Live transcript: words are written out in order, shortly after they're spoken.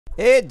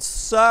It's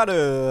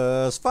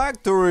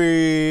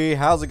Satisfactory!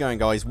 How's it going,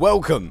 guys?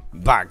 Welcome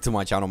back to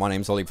my channel. My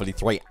name's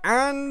Ollie43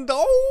 and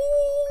oh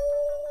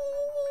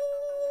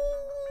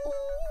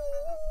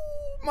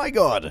my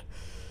god,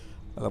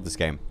 I love this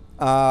game.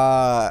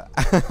 I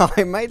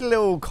made a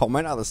little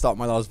comment at the start of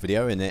my last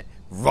video and it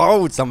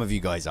rolled some of you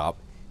guys up,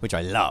 which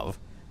I love.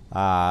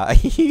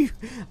 I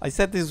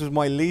said this was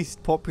my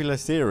least popular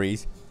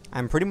series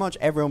and pretty much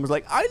everyone was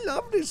like, I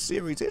love this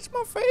series, it's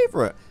my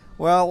favorite.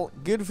 Well,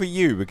 good for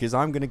you, because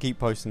I'm going to keep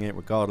posting it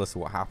regardless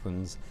of what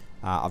happens.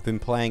 I've been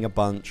playing a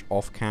bunch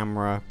off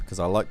camera because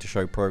I like to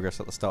show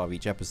progress at the start of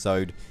each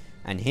episode.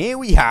 And here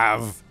we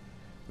have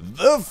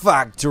the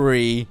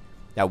factory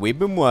that we've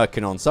been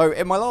working on. So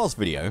in my last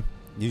video,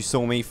 you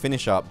saw me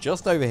finish up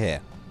just over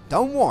here.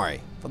 Don't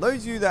worry, for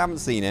those of you that haven't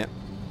seen it,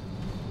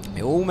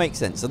 it all makes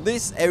sense. So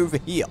this over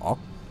here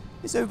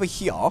is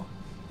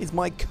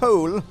my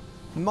coal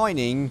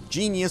mining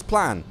genius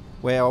plan,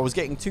 where I was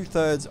getting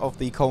 2/3 of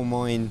the coal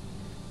mine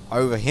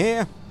over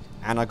here,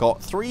 and I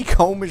got 3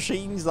 coal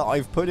machines that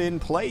I've put in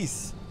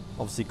place,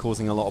 obviously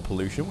causing a lot of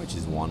pollution, which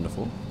is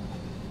wonderful.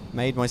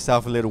 Made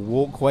myself a little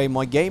walkway.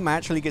 My game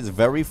actually gets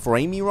very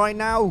framey right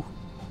now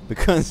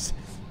because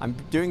I'm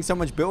doing so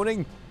much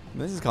building.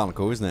 This is kind of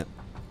cool, isn't it?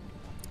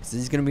 So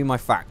this is going to be my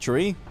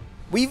factory.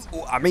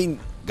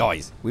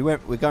 Guys, we're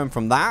going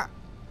from that.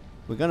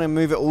 We're going to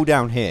move it all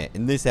down here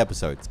in this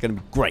episode. It's going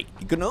to be great.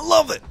 You're going to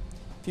love it.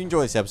 If you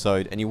enjoy this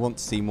episode and you want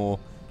to see more,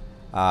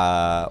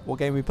 what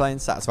game are we playing?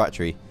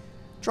 Satisfactory.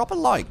 Drop a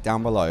like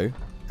down below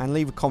and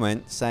leave a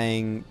comment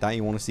saying that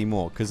you want to see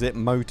more, because it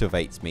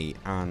motivates me.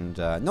 And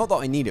not that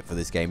I need it for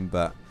this game,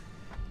 but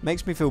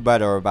makes me feel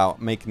better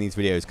about making these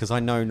videos, because I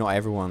know not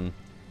everyone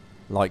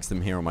likes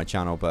them here on my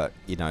channel. But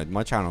you know,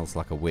 my channel's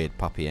like a weird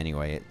puppy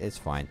anyway. It's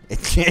fine.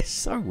 It's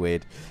so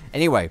weird.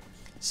 Anyway,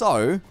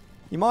 so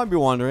you might be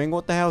wondering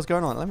what the hell's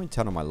going on. Let me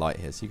turn on my light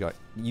here so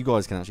you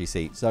guys can actually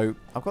see. So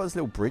I've got this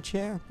little bridge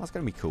here. That's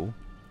going to be cool.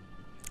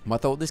 I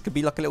thought this could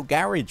be like a little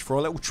garage for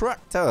a little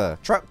tractor,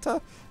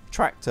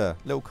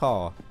 little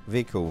car,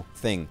 vehicle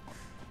thing.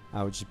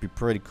 Which would be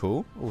pretty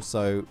cool.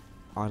 Also,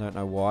 I don't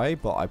know why,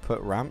 but I put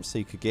ramps so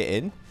you could get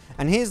in.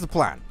 And here's the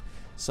plan.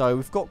 So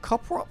we've got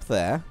copper up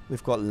there.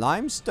 We've got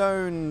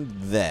limestone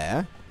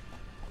there.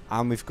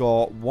 And we've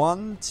got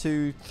 1,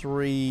 2,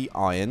 3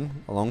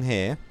 iron along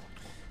here.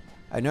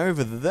 And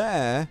over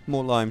there,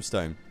 more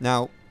limestone.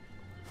 Now,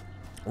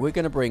 we're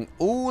going to bring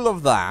all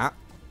of that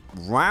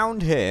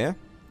round here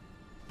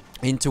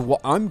into what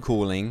I'm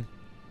calling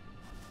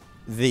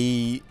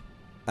the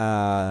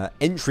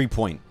entry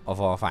point of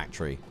our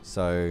factory.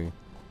 So,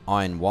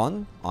 iron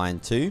 1, iron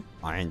 2,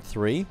 iron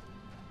 3,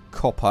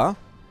 copper,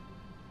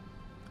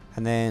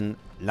 and then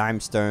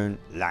limestone,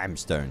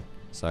 limestone.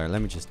 So, let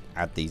me just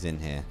add these in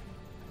here.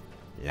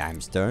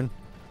 Limestone.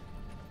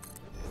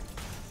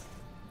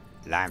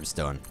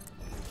 Limestone.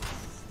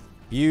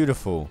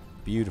 Beautiful,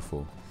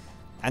 beautiful.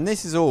 And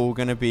this is all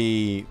going to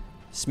be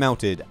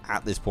smelted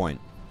at this point,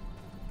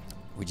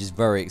 which is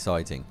very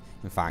exciting.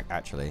 In fact,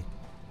 actually,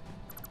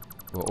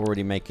 we're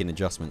already making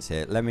adjustments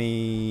here.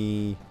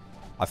 I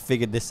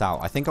figured this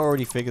out. I think I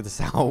already figured this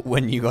out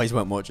when you guys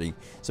weren't watching.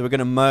 So we're going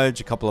to merge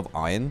a couple of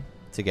iron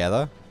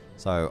together.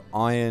 So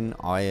iron,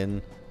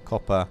 iron,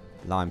 copper,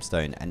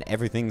 limestone, and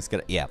everything's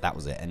going to... Yeah, that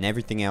was it. And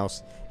everything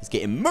else is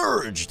getting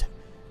merged.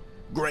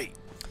 Great.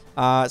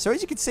 So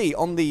as you can see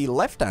on the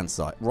right-hand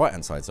side,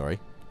 sorry,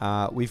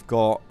 we've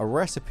got a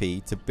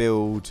recipe to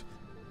build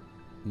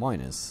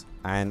miners,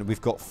 and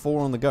we've got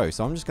 4 on the go.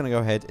 So I'm just going to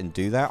go ahead and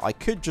do that. I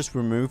could just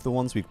remove the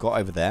ones we've got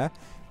over there,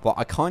 but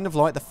I kind of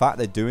like the fact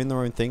they're doing their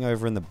own thing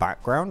over in the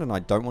background, and I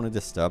don't want to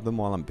disturb them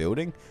while I'm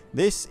building.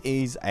 This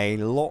is a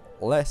lot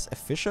less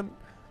efficient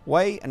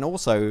way, and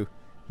also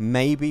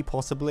maybe,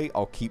 possibly,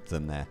 I'll keep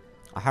them there.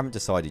 I haven't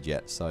decided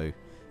yet, so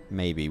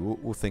maybe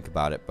we'll think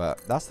about it. But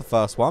that's the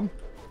first one.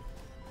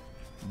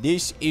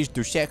 This is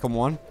the second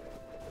one.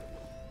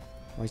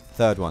 Where's the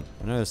third one?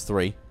 I know there's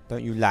 3.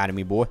 Don't you lie to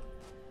me, boy.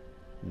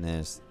 And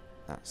that's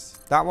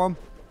that one.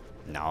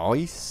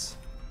 Nice.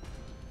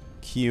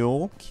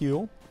 Cool,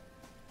 cool.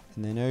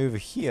 And then over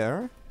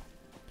here,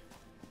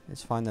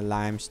 let's find the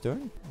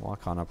limestone. Why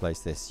can't I place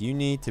this? You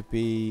need to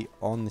be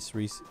on this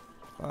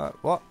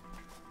what?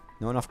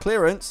 Not enough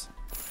clearance?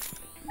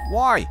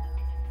 Why?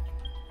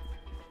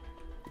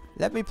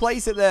 Let me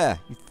place it there,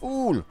 you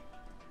fool.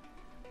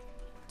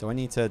 Do I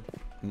need to,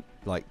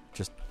 like,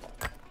 just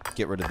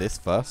get rid of this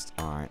first?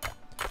 Alright.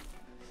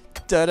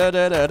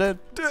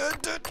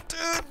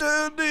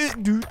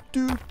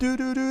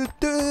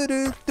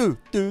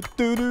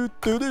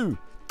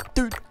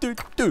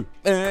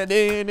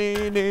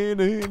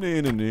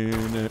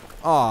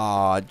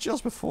 Ah,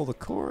 just before the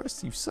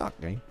chorus. You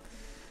suck, game.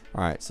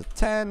 Alright, so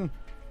 10.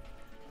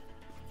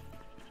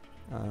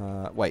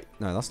 Wait,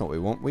 no, that's not what we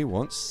want. We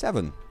want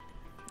 7.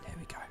 There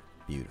we go.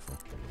 Beautiful.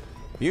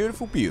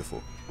 Beautiful,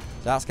 beautiful.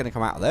 So that's going to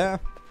come out of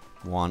there.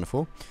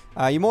 Wonderful.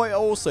 You might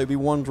also be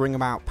wondering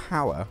about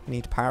power. I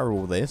need to power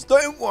all this.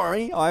 Don't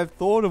worry, I've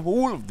thought of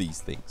all of these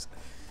things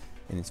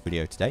in this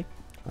video today,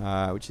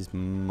 which is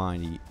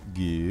mighty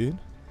good.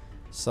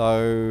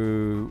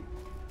 So,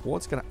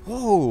 what's gonna...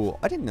 Whoa!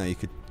 I didn't know you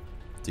could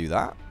do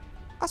that.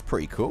 That's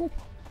pretty cool.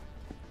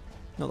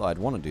 Not that I'd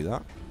want to do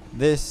that.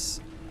 This,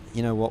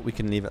 you know what, we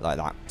can leave it like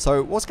that.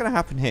 So, what's gonna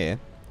happen here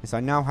is I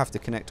now have to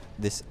connect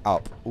this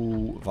up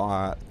all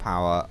via the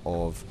power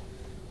of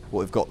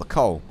what we've got, the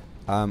coal.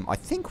 I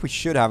think we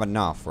should have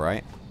enough,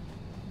 right?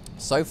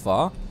 So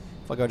far,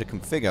 if I go to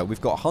configure, we've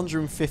got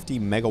 150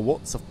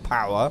 megawatts of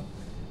power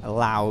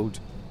allowed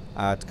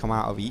to come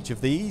out of each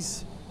of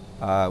these,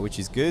 which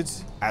is good.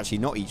 Actually,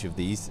 not each of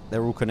these.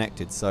 They're all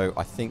connected, so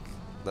I think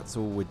that's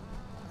all we...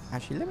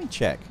 Actually, let me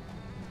check.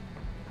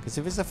 Because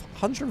if it's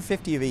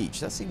 150 of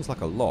each, that seems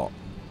like a lot.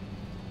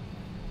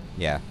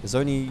 Yeah, there's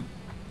only...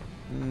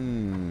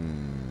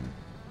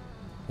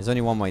 There's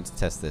only one way to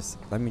test this.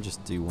 Let me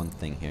just do one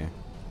thing here.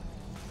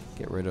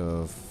 Get rid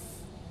of,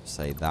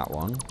 say, that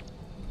one.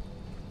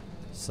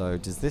 So,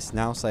 does this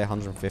now say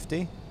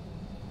 150?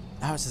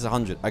 No, it says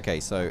 100. Okay,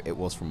 so it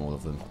was from all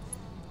of them.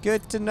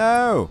 Good to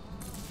know!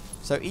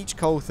 So, each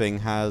coal thing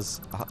has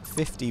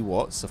 50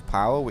 watts of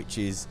power, which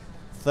is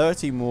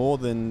 30 more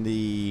than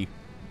the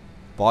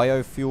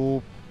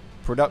biofuel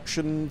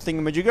production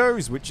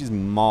thingamajiggos, which is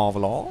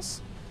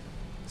marvelous.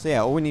 So,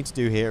 yeah, all we need to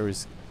do here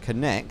is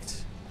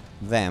connect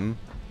them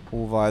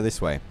all via this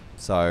way.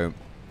 So,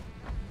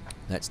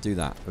 let's do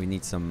that. We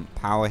need some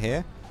power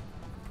here.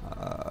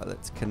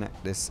 Let's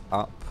connect this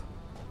up.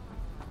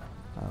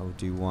 I'll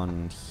do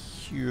one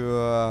here.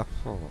 Oh,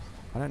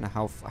 I don't know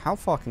how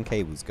far can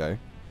cables go.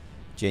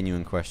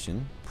 Genuine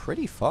question.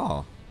 Pretty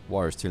far.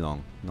 Wire's too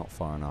long. Not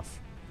far enough.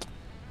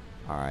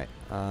 Alright.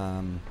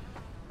 Alright,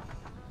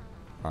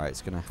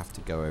 it's going to have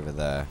to go over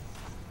there.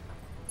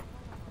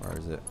 Where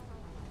is it?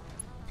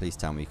 Please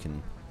tell me you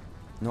can...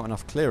 Not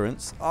enough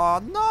clearance.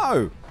 Oh,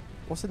 no!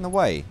 What's in the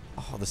way?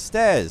 Oh, the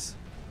stairs.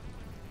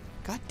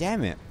 God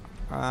damn it.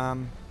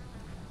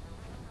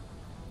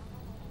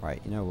 Right,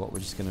 you know what? We're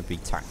just going to be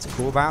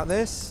tactical about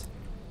this.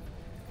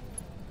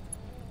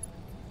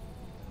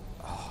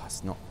 Oh,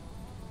 it's not...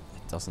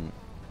 It doesn't...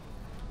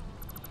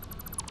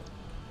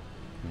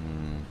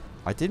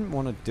 I didn't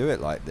want to do it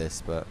like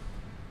this, but...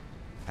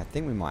 I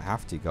think we might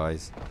have to,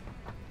 guys.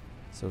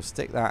 So we'll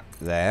stick that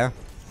there.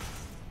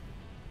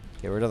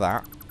 Get rid of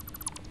that.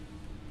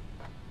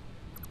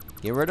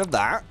 Get rid of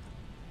that.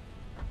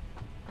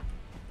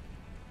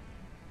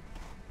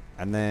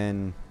 And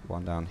then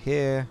one down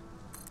here.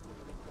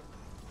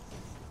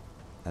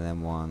 And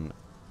then one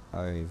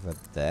over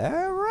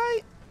there,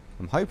 right?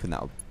 I'm hoping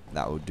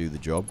that will do the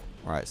job.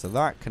 Alright, so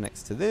that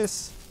connects to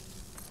this.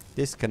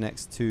 This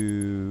connects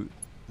to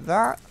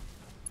that.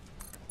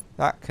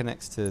 That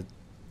connects to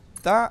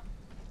that.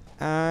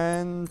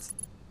 And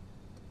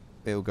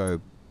it'll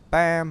go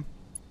bam.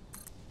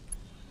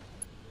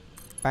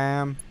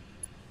 Bam.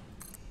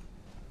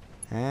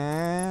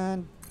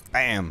 And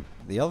bam.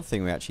 The other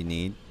thing we actually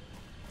need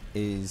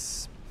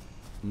is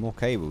more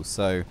cables.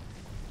 So,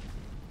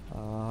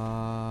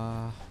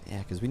 yeah,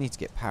 because we need to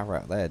get power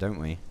out there, don't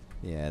we?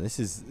 Yeah, this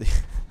is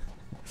this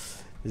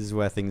is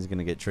where things are going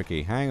to get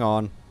tricky. Hang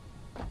on.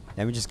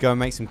 Let me just go and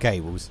make some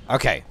cables.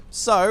 Okay,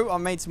 so I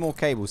made some more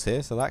cables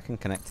here, so that can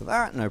connect to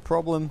that, no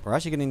problem. We're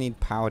actually going to need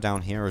power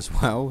down here as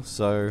well,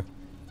 so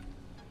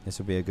this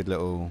will be a good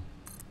little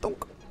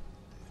donk.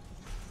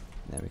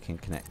 Then we can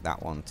connect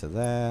that one to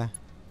there.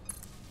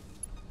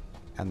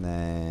 And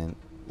then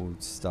we'll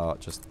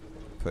start just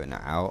putting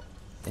it out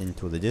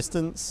into the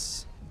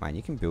distance. Man,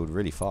 you can build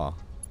really far.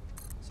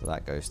 So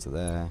that goes to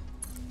there.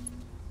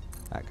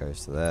 That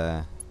goes to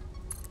there.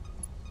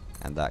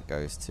 And that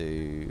goes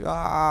to...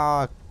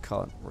 Ah,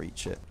 can't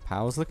reach it.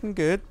 Power's looking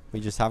good. We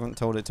just haven't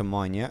told it to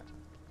mine yet.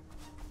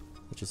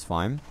 Which is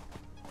fine.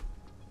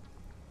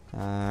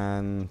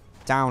 And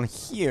down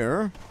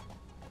here,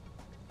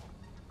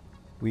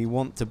 we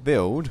want to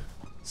build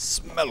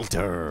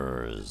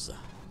smelters.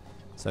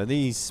 So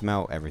these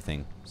smelt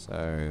everything.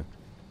 So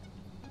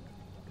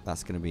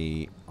that's going to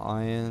be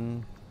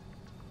iron.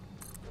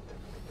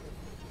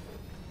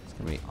 It's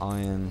going to be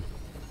iron.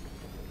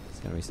 It's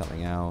going to be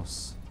something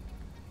else.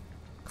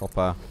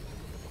 Copper.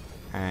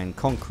 And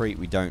concrete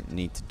we don't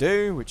need to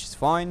do, which is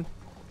fine.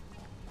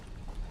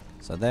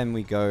 So then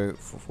we go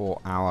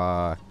for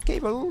our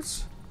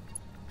cables.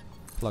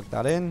 Plug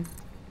that in.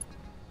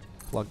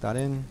 Plug that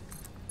in.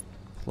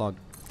 Plug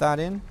that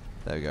in.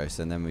 There we go.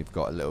 So then we've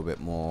got a little bit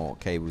more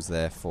cables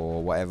there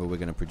for whatever we're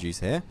going to produce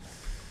here.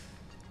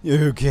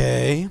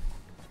 Okay.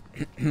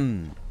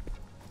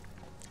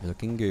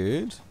 Looking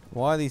good.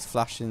 Why are these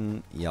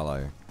flashing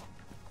yellow?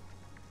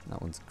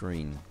 That one's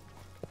green.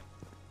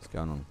 What's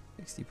going on?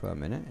 60 per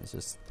minute? It's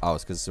just... Oh,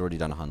 it's because it's already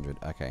done 100.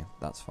 Okay,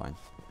 that's fine.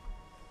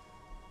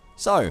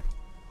 So...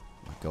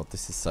 Oh my god,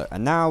 this is so...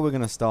 And now we're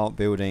going to start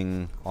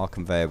building our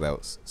conveyor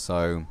belts.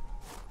 So...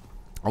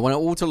 I want it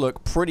all to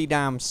look pretty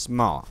damn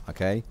smart,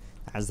 okay?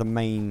 As the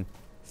main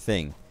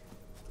thing.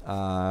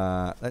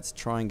 Let's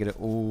try and get it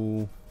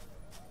all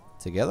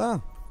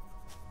together.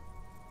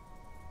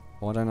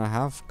 Why don't I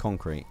have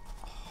concrete?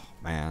 Oh,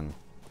 man.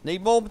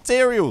 Need more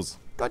materials.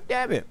 God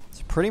damn it.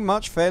 So pretty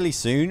much fairly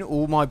soon,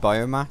 all my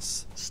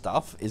biomass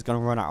stuff is going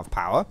to run out of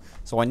power.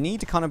 So I need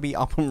to kind of be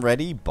up and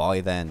ready by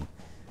then.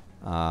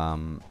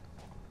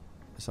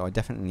 So I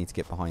definitely need to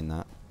get behind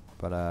that.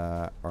 But,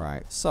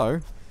 alright. So,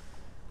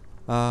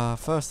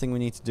 first thing we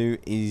need to do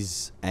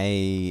is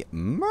a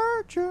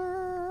merger.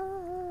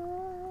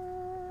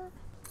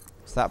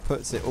 So that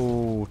puts it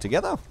all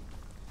together.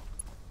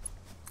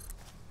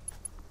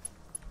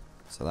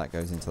 So that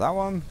goes into that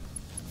one.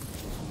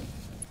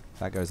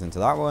 That goes into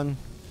that one.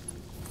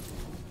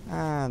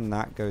 And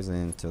that goes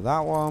into that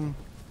one.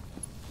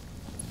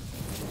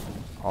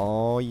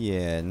 Oh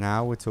yeah,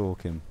 now we're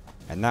talking.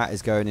 And that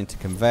is going into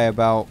conveyor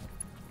belt.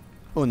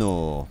 Oh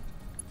no.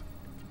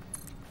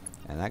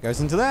 And that goes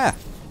into there.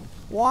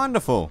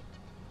 Wonderful.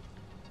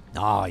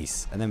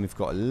 Nice. And then we've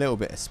got a little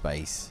bit of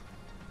space.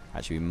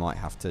 Actually, we might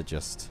have to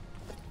just...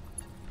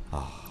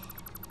 Oh,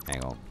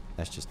 hang on.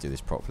 Let's just do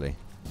this properly.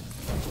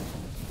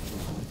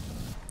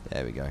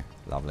 There we go.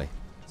 Lovely.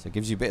 So it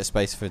gives you a bit of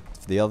space for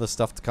the other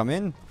stuff to come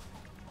in.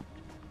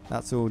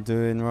 That's all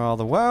doing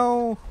rather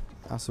well.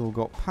 That's all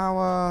got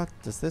power.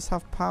 Does this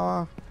have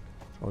power?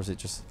 Or is it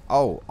just...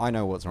 Oh, I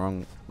know what's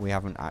wrong. We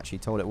haven't actually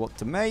told it what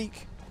to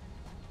make.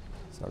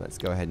 So let's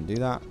go ahead and do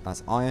that.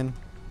 That's iron.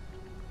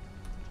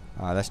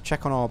 Let's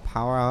check on our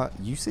power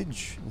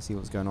usage. Let's see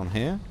what's going on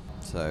here.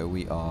 So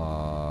we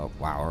are...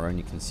 Wow, we're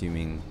only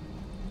consuming...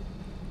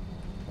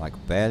 like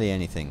barely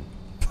anything.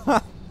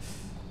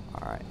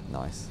 Alright,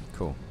 nice.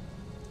 Cool.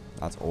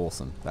 That's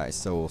awesome. That is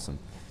so awesome.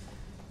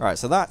 Alright,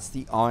 so that's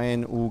the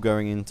iron all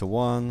going into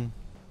one.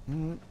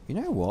 You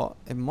know what?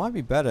 It might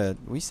be better.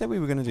 We said we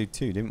were going to do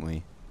two, didn't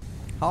we?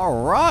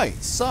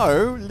 Alright,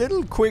 so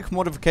little quick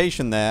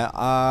modification there.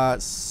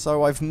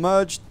 So I've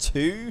merged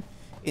two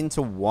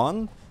into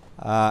one.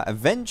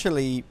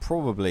 Eventually,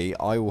 probably,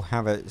 I will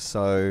have it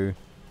so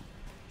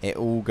it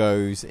all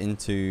goes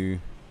into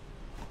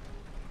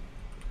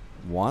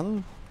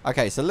one.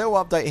 Okay, so a little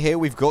update here.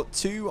 We've got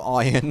two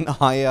iron.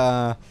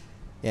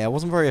 Yeah, it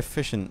wasn't very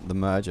efficient, the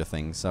merger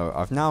thing. So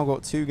I've now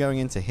got two going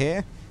into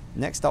here.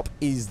 Next up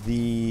is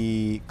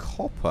the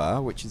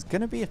copper, which is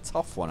going to be a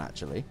tough one,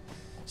 actually.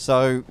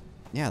 So,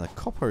 yeah, the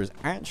copper is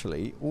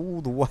actually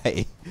all the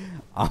way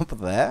up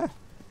there.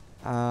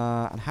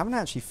 And haven't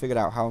actually figured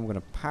out how I'm going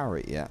to power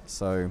it yet.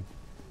 So,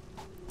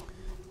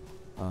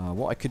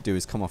 what I could do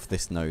is come off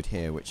this node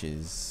here, which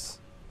is...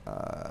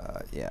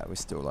 yeah, we're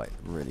still, like,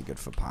 really good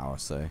for power,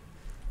 so...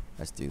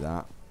 Let's do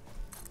that.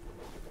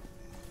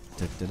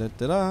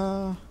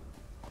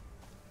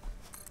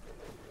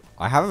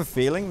 I have a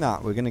feeling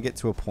that we're going to get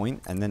to a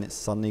point and then it's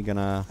suddenly going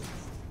to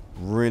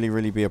really,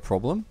 really be a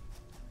problem.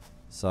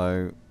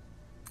 So,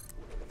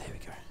 there we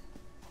go.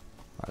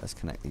 Alright, let's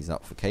connect these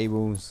up for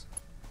cables.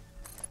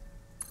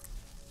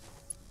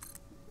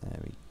 There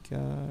we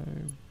go.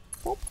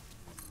 Boop.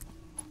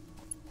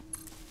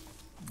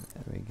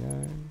 There we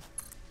go.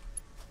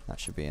 That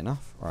should be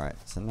enough. Alright,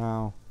 so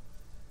now...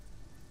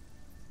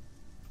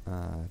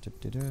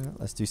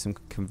 let's do some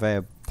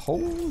conveyor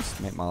poles.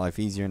 Make my life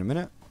easier in a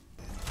minute.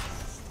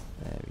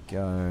 There we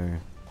go.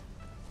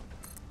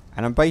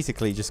 And I'm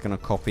basically just going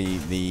to copy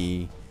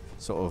the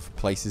sort of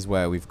places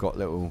where we've got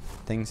little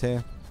things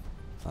here.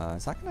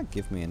 Is that going to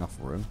give me enough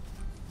room?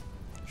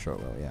 Sure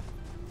it will, yeah.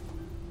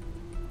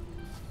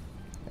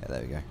 Yeah,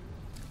 there we go.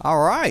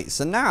 Alright,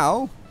 so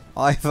now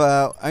I've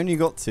only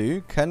got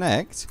to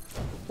connect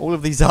all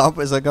of these up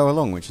as I go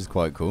along, which is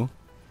quite cool.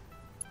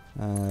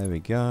 There we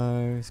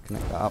go. Let's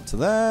connect that up to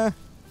there.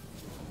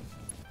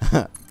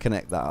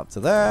 Connect that up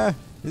to there.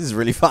 This is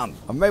really fun.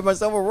 I made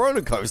myself a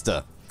roller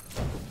coaster.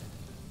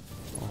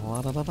 Oh,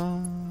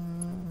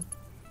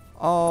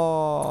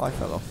 I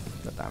fell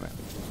off. God damn it.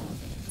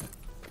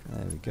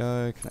 There we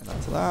go. Connect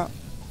that to that.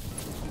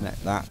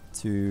 Connect that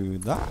to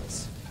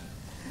that.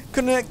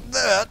 Connect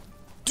that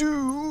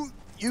to,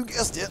 you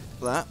guessed it,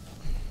 that.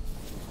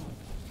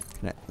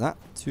 Connect that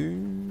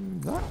to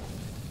that.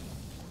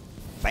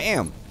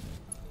 Bam.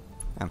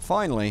 And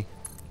finally,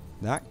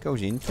 that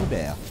goes into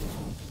there.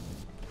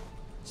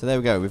 So there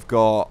we go. We've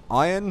got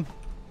iron,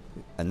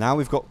 and now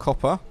we've got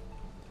copper.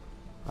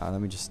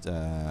 Let me just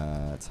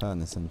turn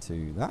this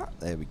into that.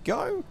 There we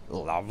go.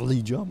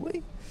 Lovely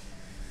jubbly.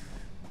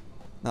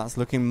 That's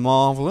looking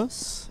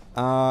marvellous.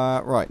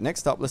 Right,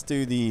 next up, let's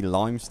do the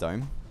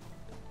limestone,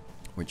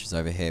 which is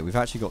over here. We've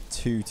actually got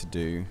two to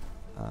do,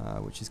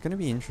 which is going to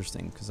be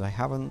interesting, because I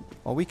haven't...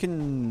 Oh, we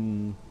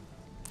can...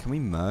 Can we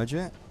merge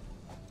it?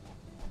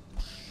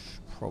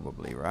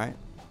 Probably, right?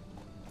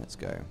 Let's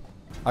go.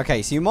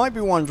 Okay, so you might be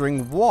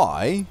wondering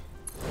why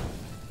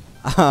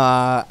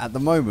at the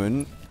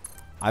moment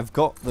I've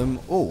got them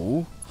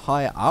all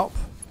higher up,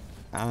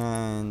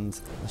 and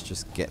let's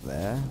just get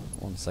there.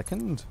 1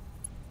 second.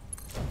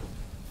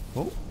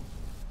 Oh,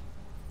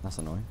 that's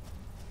annoying.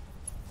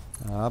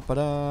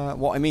 But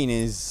what I mean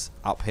is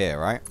up here,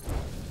 right?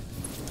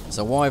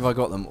 So why have I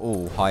got them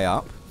all high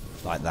up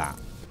like that?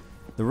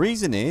 The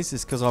reason is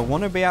because I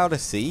want to be able to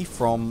see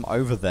from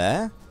over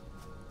there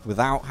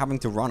without having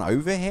to run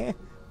over here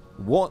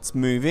what's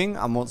moving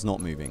and what's not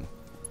moving.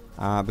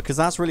 Because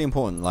that's really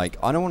important. Like,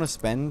 I don't want to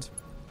spend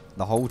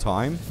the whole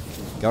time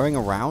going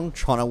around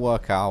trying to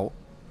work out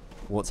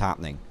what's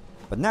happening.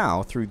 But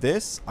now, through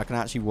this, I can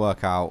actually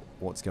work out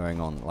what's going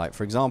on. Like,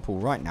 for example,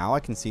 right now, I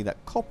can see that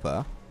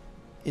copper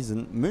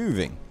isn't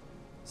moving.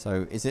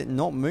 So, is it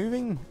not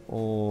moving?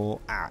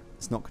 Or,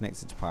 it's not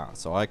connected to power.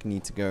 So, I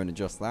need to go and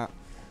adjust that.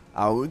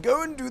 I will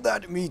go and do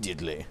that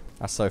immediately.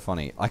 That's so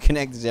funny. I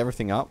connected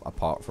everything up,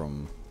 apart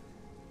from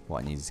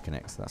what I needed to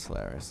connect. So, that's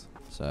hilarious.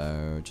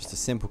 So, just a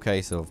simple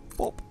case of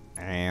boop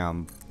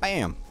and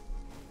bam.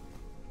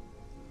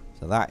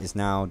 So, that is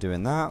now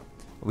doing that.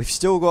 We've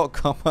still got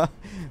copper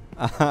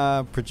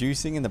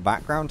producing in the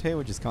background here,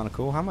 which is kind of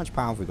cool. How much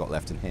power have we got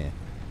left in here?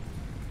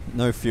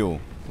 No fuel.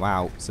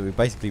 Wow. So we've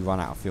basically run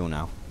out of fuel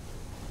now.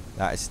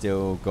 That has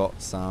still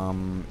got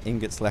some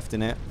ingots left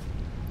in it.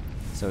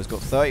 So it's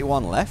got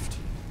 31 left.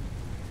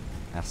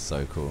 That's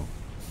so cool.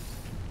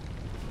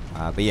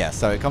 But yeah,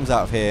 so it comes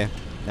out of here.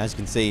 And as you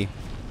can see,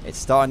 it's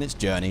starting its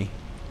journey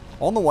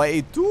on the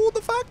way to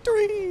the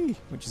factory,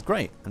 which is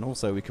great. And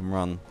also we can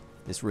run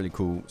this really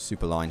cool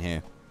super line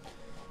here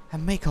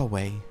and make our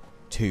way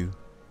to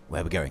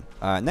where we're going.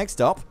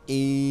 Next up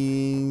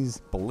is,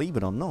 believe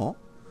it or not,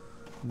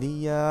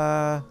 the...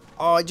 oh,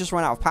 I just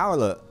ran out of power,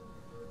 look.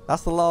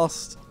 That's the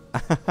last...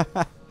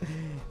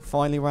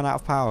 Finally ran out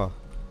of power.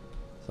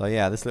 So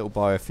yeah, this little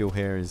biofuel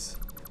here is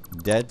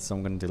dead, so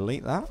I'm going to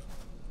delete that.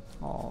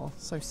 Oh,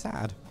 so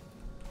sad.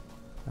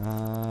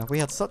 We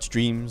had such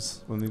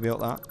dreams when we built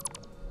that.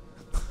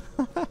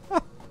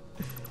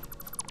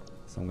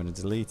 So I'm going to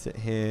delete it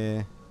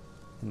here.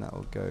 And that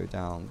will go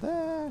down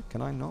there.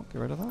 Can I not get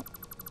rid of that?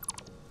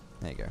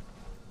 There you go.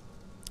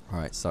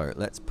 Alright, so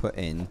let's put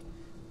in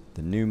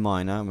the new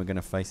miner. And we're going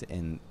to face it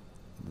in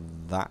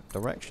that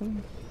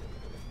direction.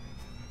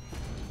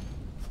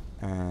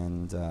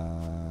 And,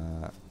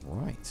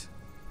 right.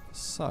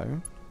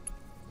 So,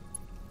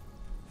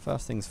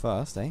 first things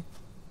first, eh?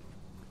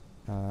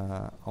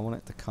 I want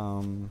it to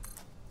come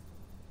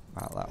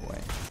out that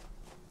way.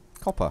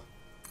 Copper.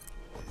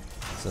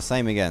 So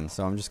same again.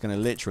 So I'm just going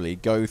to literally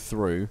go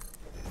through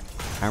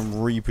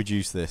and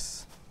reproduce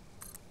this.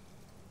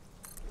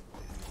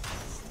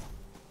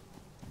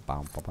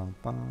 Bum, bum,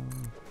 bum,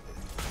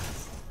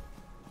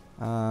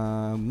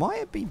 bum.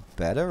 Might it be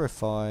better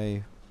if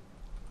I...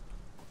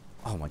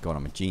 Oh my god,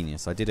 I'm a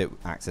genius. I did it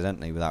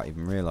accidentally without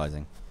even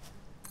realizing.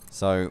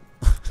 So,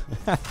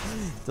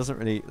 doesn't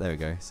really... There we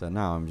go. So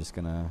now I'm just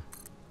gonna...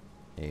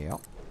 Yep.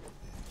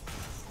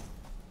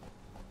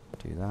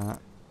 Do that.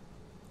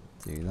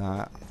 Do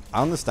that.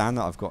 I understand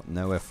that I've got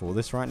nowhere for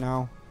this right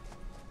now.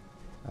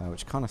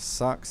 Which kind of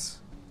sucks.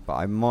 But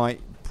I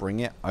might bring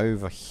it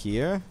over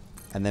here.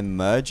 And then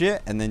merge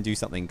it. And then do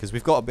something. Because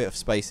we've got a bit of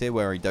space here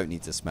where I don't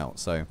need to smelt.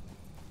 So,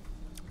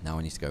 now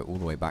I need to go all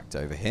the way back to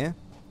over here.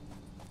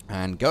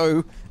 And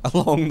go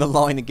along the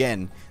line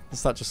again. It's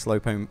such a slow,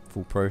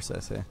 painful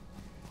process here.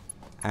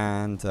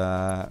 And,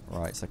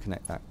 right, so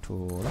connect that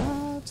to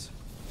that.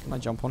 Can I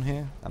jump on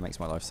here? That makes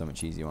my life so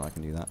much easier when I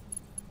can do that.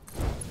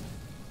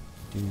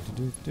 There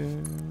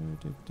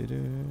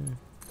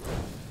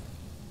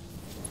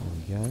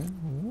we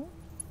go.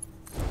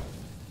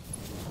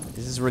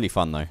 This is really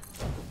fun, though.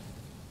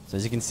 So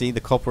as you can see,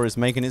 the copper is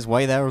making its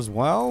way there as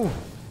well.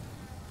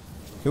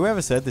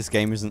 Whoever said this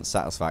game isn't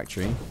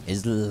satisfactory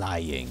is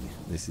lying.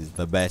 This is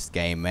the best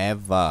game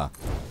ever.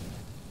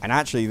 And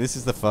actually, this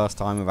is the first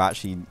time I've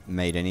actually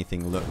made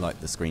anything look like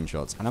the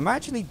screenshots. And I'm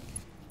actually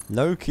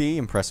low-key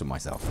impressed with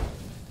myself.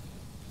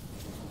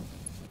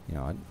 You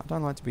know, I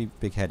don't like to be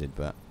big-headed,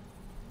 but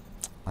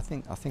I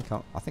think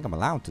I'm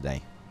allowed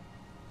today.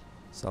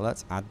 So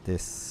let's add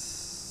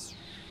this.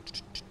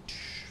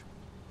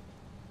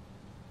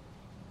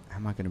 How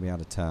am I going to be able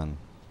to turn?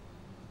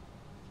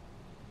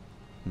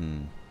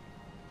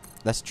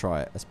 Let's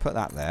try it. Let's put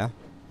that there.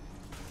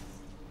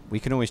 We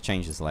can always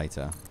change this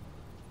later.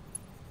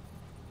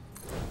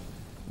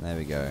 There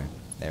we go.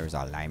 There is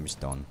our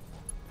limestone.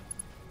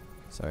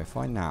 So if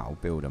I now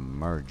build a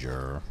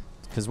merger...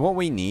 Because what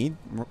we need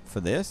for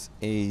this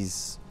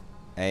is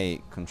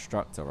a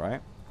constructor,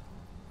 right?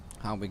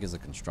 How big is a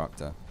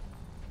constructor?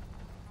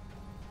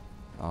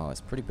 Oh,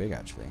 it's pretty big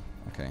actually.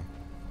 Okay.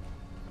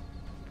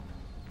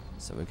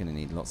 So we're going to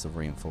need lots of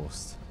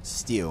reinforced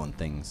steel and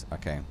things.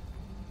 Okay.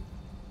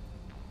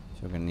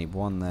 So we're going to need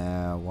one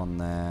there, one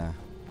there,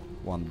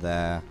 one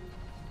there.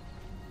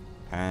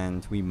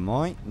 And we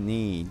might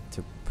need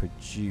to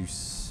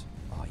produce...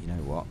 Oh, you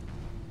know what?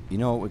 You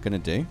know what we're going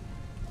to do?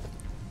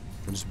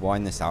 We'll just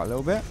wind this out a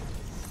little bit.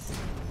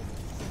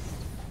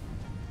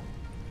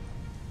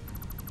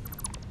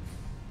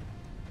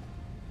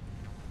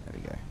 There we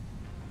go.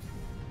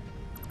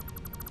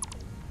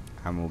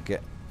 And we'll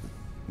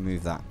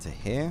move that to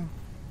here.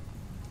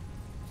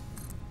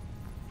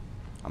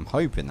 I'm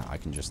hoping that I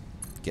can just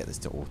get this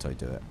to auto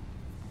do it.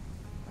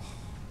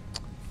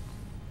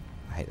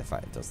 I hate the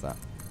fact it does that.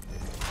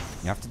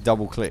 You have to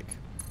double click.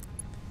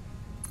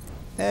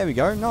 There we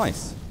go,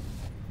 nice.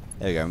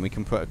 There we go, and we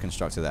can put a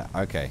constructor there.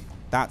 Okay,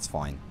 that's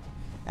fine.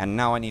 And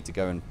now I need to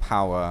go and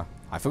power...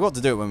 I forgot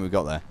to do it when we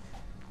got there.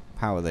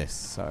 Power this.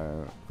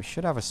 So we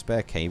should have a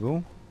spare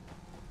cable.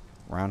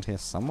 around here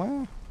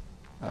somewhere.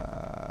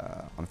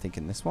 I'm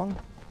thinking this one.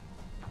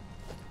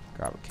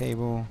 Grab a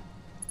cable.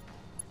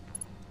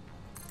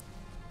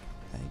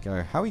 There you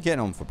go. How are we getting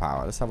on for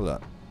power? Let's have a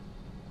look.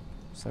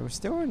 So we're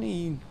still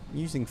only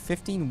using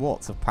 15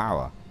 watts of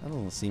power. That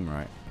doesn't seem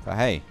right. But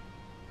hey,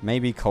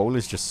 maybe coal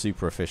is just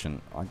super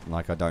efficient. I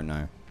don't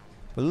know.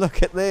 But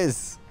look at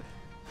this.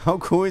 How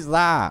cool is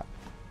that?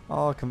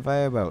 Oh,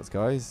 conveyor belts,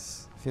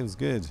 guys. Feels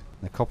good.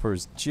 The copper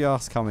is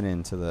just coming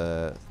into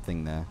the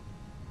thing there.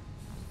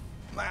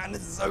 Man,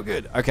 this is so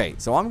good. Okay,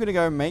 so I'm going to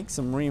go make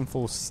some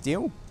reinforced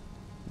steel.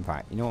 In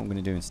fact, you know what I'm going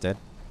to do instead?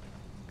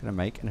 I'm going to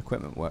make an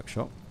equipment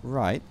workshop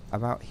right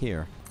about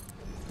here.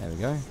 There we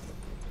go.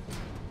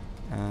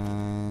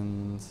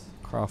 And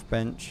craft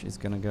bench is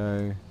going to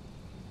go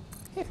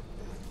here.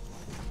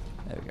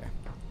 There we go.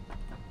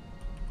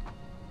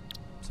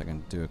 So I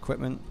can do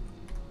equipment.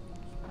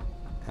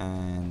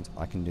 And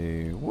I can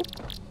do what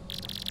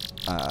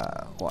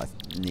I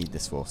need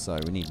this for. So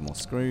we need more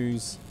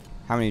screws.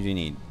 How many do you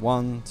need?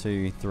 1,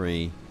 2,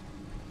 3,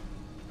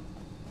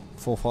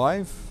 4,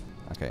 5.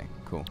 Okay,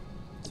 cool.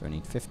 So we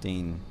need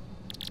 15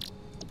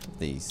 of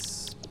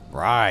these.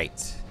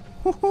 Right.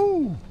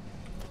 Woohoo!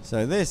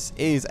 So this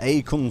is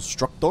a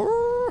constructor.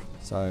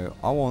 So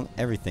I want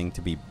everything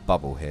to be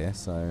bubble here.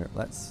 So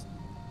let's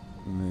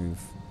move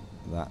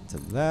that to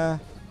there.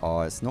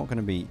 Oh, it's not going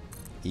to be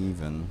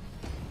even.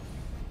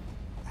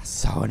 That's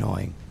so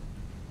annoying.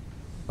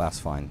 That's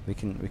fine. We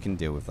can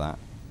deal with that.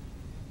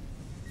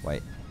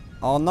 Wait.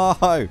 Oh no!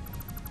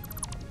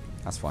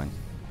 That's fine.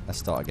 Let's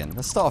start again.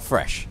 Let's start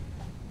fresh.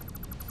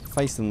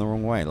 Faced them the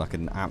wrong way like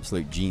an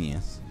absolute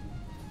genius.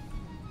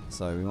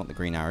 So we want the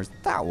green arrows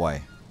that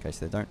way. Okay,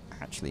 so they don't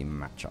actually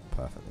match up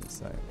perfectly.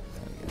 So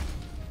there we go.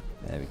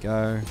 There we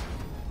go.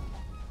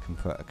 Can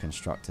put a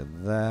constructor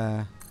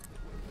there.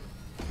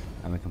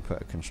 And we can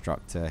put a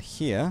constructor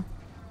here.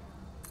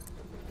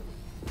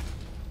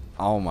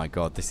 Oh my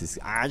god, this is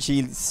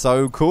actually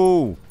so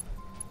cool.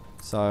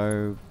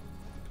 So,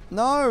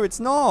 no, it's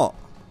not.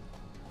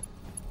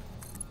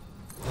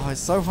 Oh, it's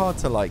so hard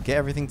to like get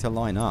everything to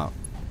line up.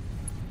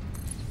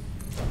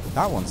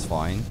 That one's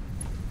fine.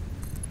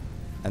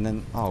 And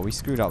then, oh, we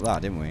screwed up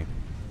that, didn't we?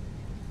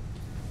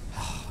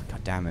 Oh,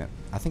 god damn it.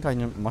 I think I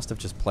must have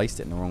just placed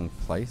it in the wrong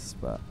place,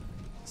 but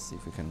let's see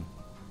if we can.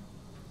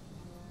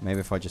 Maybe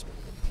if I just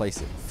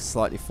place it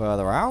slightly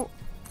further out.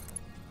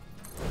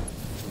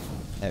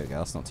 There we go,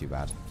 that's not too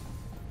bad.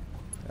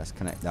 Let's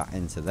connect that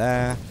into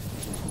there.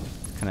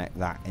 Connect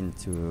that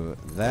into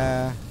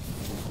there.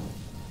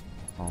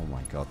 Oh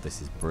my god,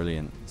 this is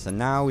brilliant. So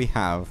now we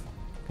have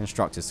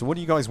constructors. So what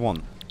do you guys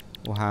want?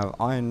 We'll have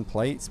iron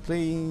plates,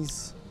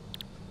 please.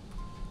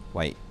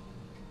 Wait.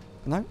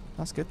 No,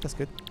 that's good, that's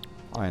good.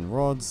 Iron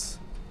rods.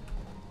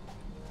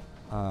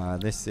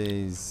 This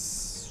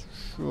is...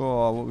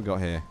 Sure, what we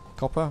got here?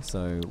 Copper,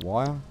 so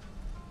wire.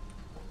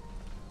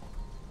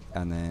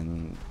 And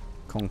then...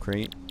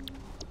 concrete.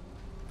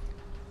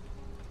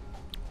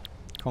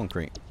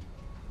 Concrete.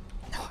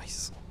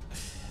 Nice.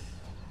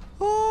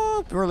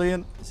 Oh,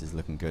 brilliant. This is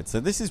looking good. So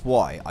this is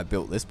why I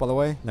built this, by the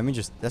way.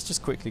 Let's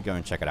just quickly go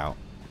and check it out.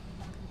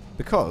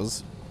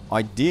 Because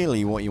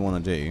ideally what you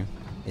want to do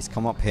is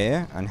come up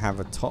here and have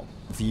a top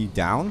view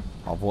down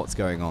of what's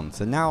going on.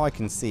 So now I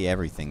can see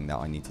everything that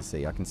I need to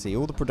see. I can see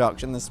all the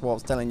production. This is what I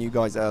was telling you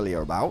guys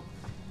earlier about.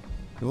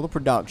 All the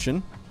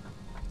production.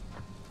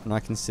 And I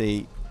can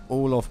see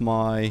all of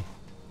my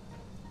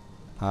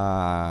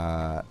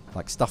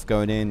like stuff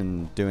going in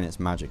and doing its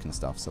magic and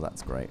stuff, so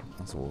that's great.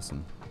 That's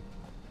awesome.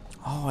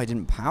 Oh, I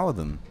didn't power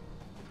them.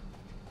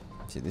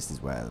 See, this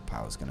is where the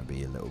power's going to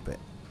be a little bit.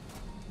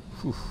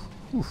 Whew,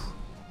 whew.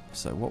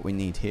 So what we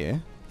need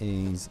here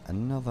is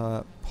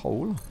another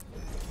pole.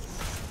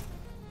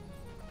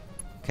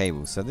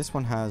 Cable. So this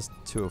one has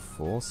 2 of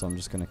 4, so I'm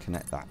just going to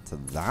connect that to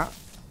that.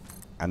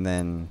 And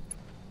then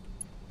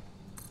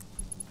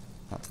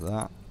that to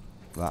that.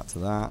 That to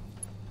that.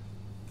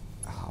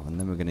 Oh, and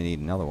then we're going to need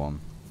another one.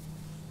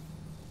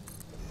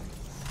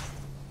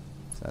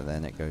 So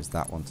then it goes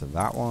that one to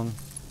that one.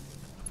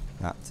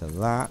 That to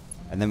that.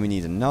 And then we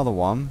need another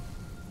one.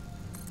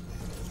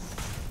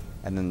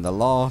 And then the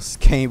last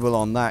cable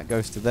on that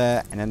goes to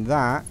there. And then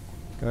that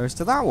goes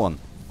to that one.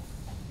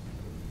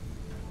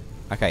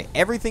 Okay,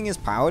 everything is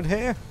powered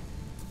here.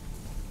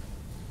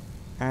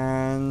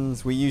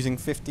 And we're using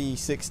 50,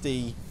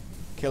 60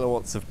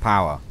 kilowatts of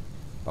power.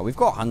 But we've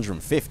got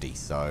 150,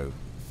 so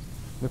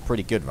we're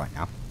pretty good right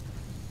now.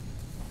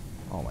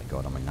 Oh my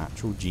god, I'm a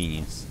natural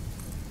genius.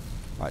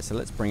 Right, so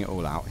let's bring it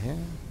all out here.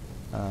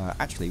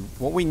 Actually,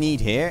 what we need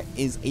here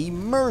is a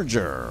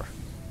merger.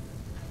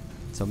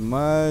 To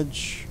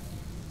merge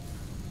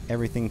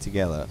everything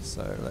together.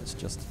 So let's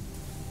just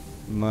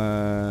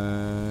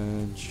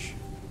merge.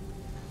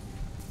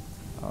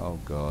 Oh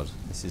god,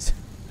 this is...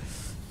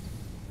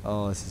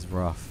 oh, this is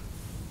rough.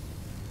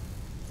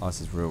 Oh,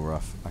 this is real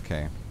rough.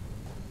 Okay.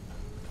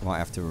 Might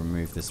have to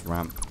remove this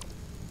ramp.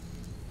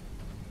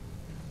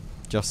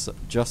 Just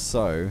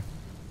so.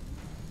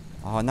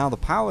 Oh, now the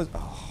power...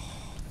 oh,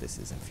 this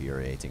is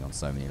infuriating on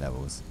so many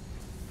levels.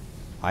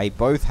 I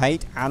both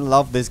hate and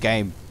love this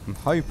game. I'm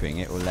hoping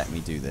it will let me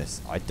do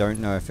this. I don't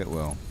know if it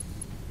will.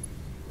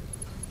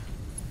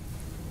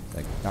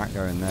 Let that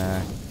go in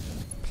there.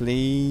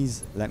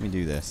 Please let me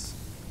do this.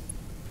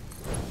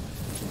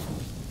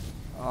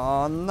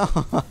 Oh no!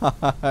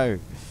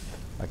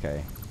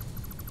 Okay.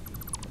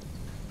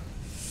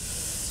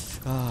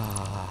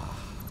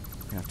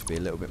 We have to be a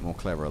little bit more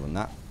clever than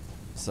that.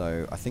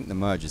 So I think the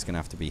merge is going to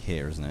have to be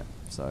here, isn't it?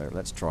 So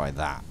let's try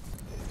that.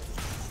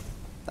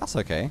 That's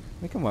okay.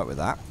 We can work with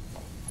that.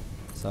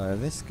 So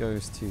this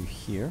goes to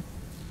here.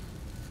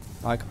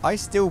 Like, I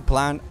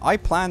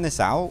planned this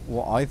out,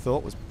 what I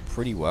thought was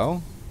pretty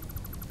well.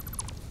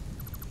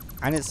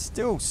 And it's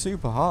still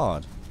super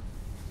hard.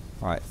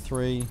 Alright,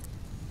 3.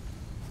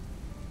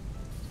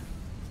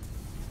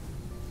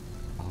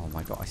 Oh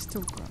my god, I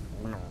still...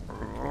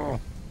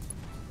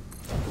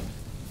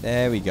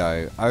 There we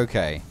go.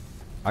 Okay.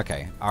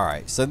 Okay,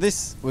 alright. So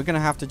this, we're going to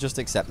have to just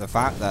accept the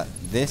fact that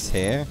this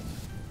here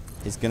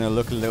is going to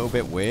look a little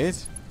bit weird.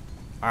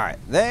 Alright,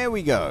 there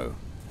we go.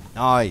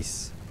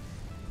 Nice.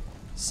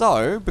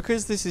 So,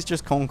 because this is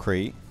just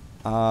concrete,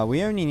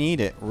 we only need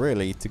it,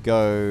 really, to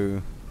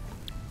go...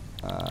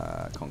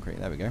 concrete,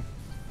 there we go.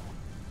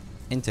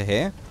 Into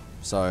here.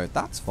 So,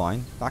 that's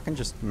fine. That can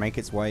just make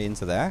its way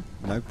into there.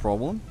 No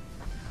problem.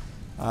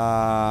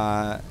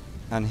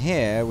 And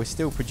here, we're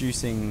still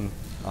producing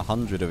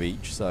 100 of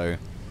each, so...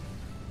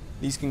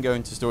 These can go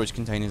into storage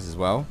containers as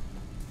well.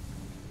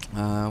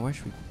 Where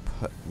should we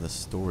put the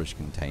storage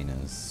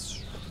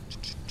containers?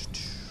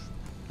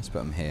 Let's put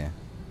them here.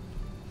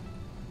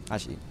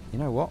 Actually, you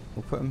know what?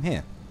 We'll put them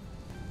here.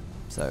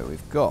 So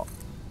we've got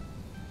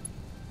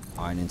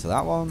iron into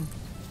that one,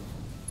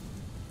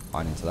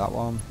 iron into that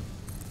one,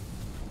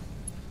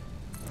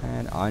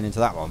 and iron into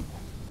that one.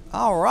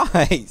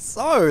 Alright,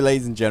 so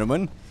ladies and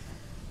gentlemen,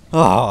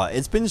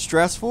 it's been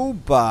stressful,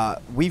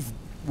 but we've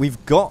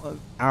got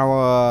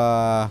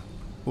our...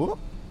 Whoop.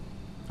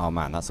 Oh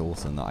man, that's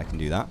awesome that I can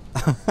do that.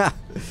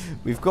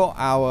 We've got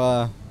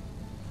our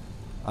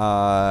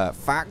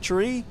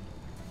factory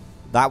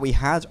that we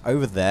had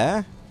over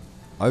there,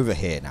 over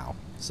here now.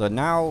 So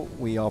now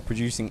we are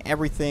producing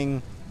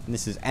everything, and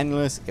this is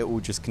endless. It will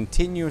just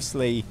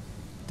continuously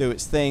do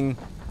its thing.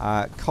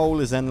 Coal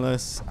is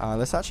endless.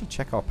 Let's actually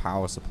check our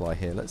power supply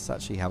here. Let's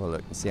actually have a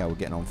look and see how we're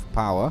getting on for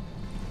power.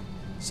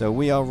 So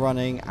we are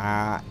running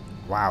at,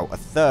 wow,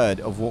 1/3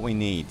 of what we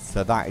need.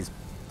 So that is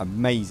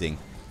amazing.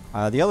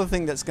 The other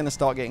thing that's going to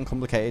start getting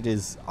complicated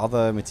is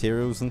other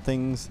materials and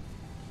things.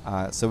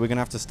 So we're going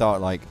to have to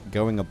start like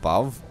going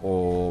above,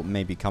 or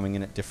maybe coming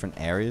in at different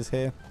areas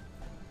here.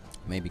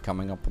 Maybe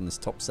coming up on this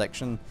top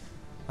section.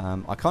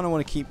 I kind of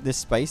want to keep this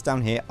space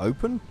down here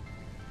open.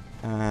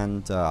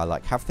 And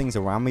like have things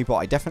around me. But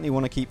I definitely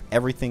want to keep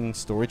everything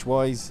storage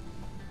wise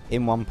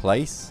in one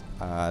place.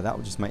 That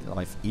will just make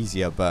life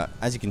easier. But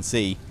as you can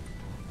see,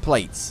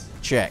 plates,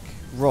 check.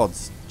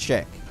 Rods,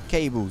 check.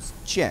 Cables,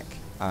 check.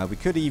 We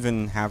could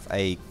even have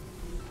a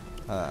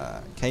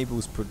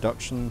cables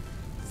production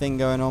thing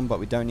going on, but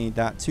we don't need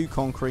that. 2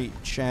 concrete,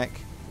 check.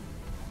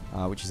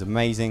 Which is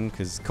amazing,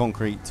 because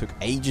concrete took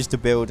ages to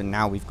build, and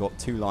now we've got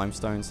 2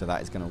 limestone, so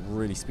that is going to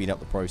really speed up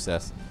the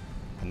process,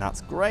 and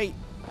that's great.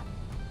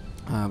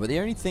 But the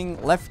only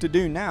thing left to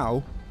do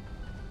now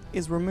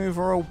is remove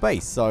our old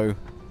base, so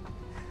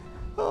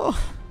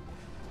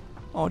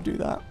I'll do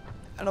that,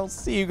 and I'll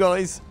see you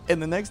guys in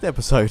the next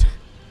episode.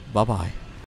 Bye bye.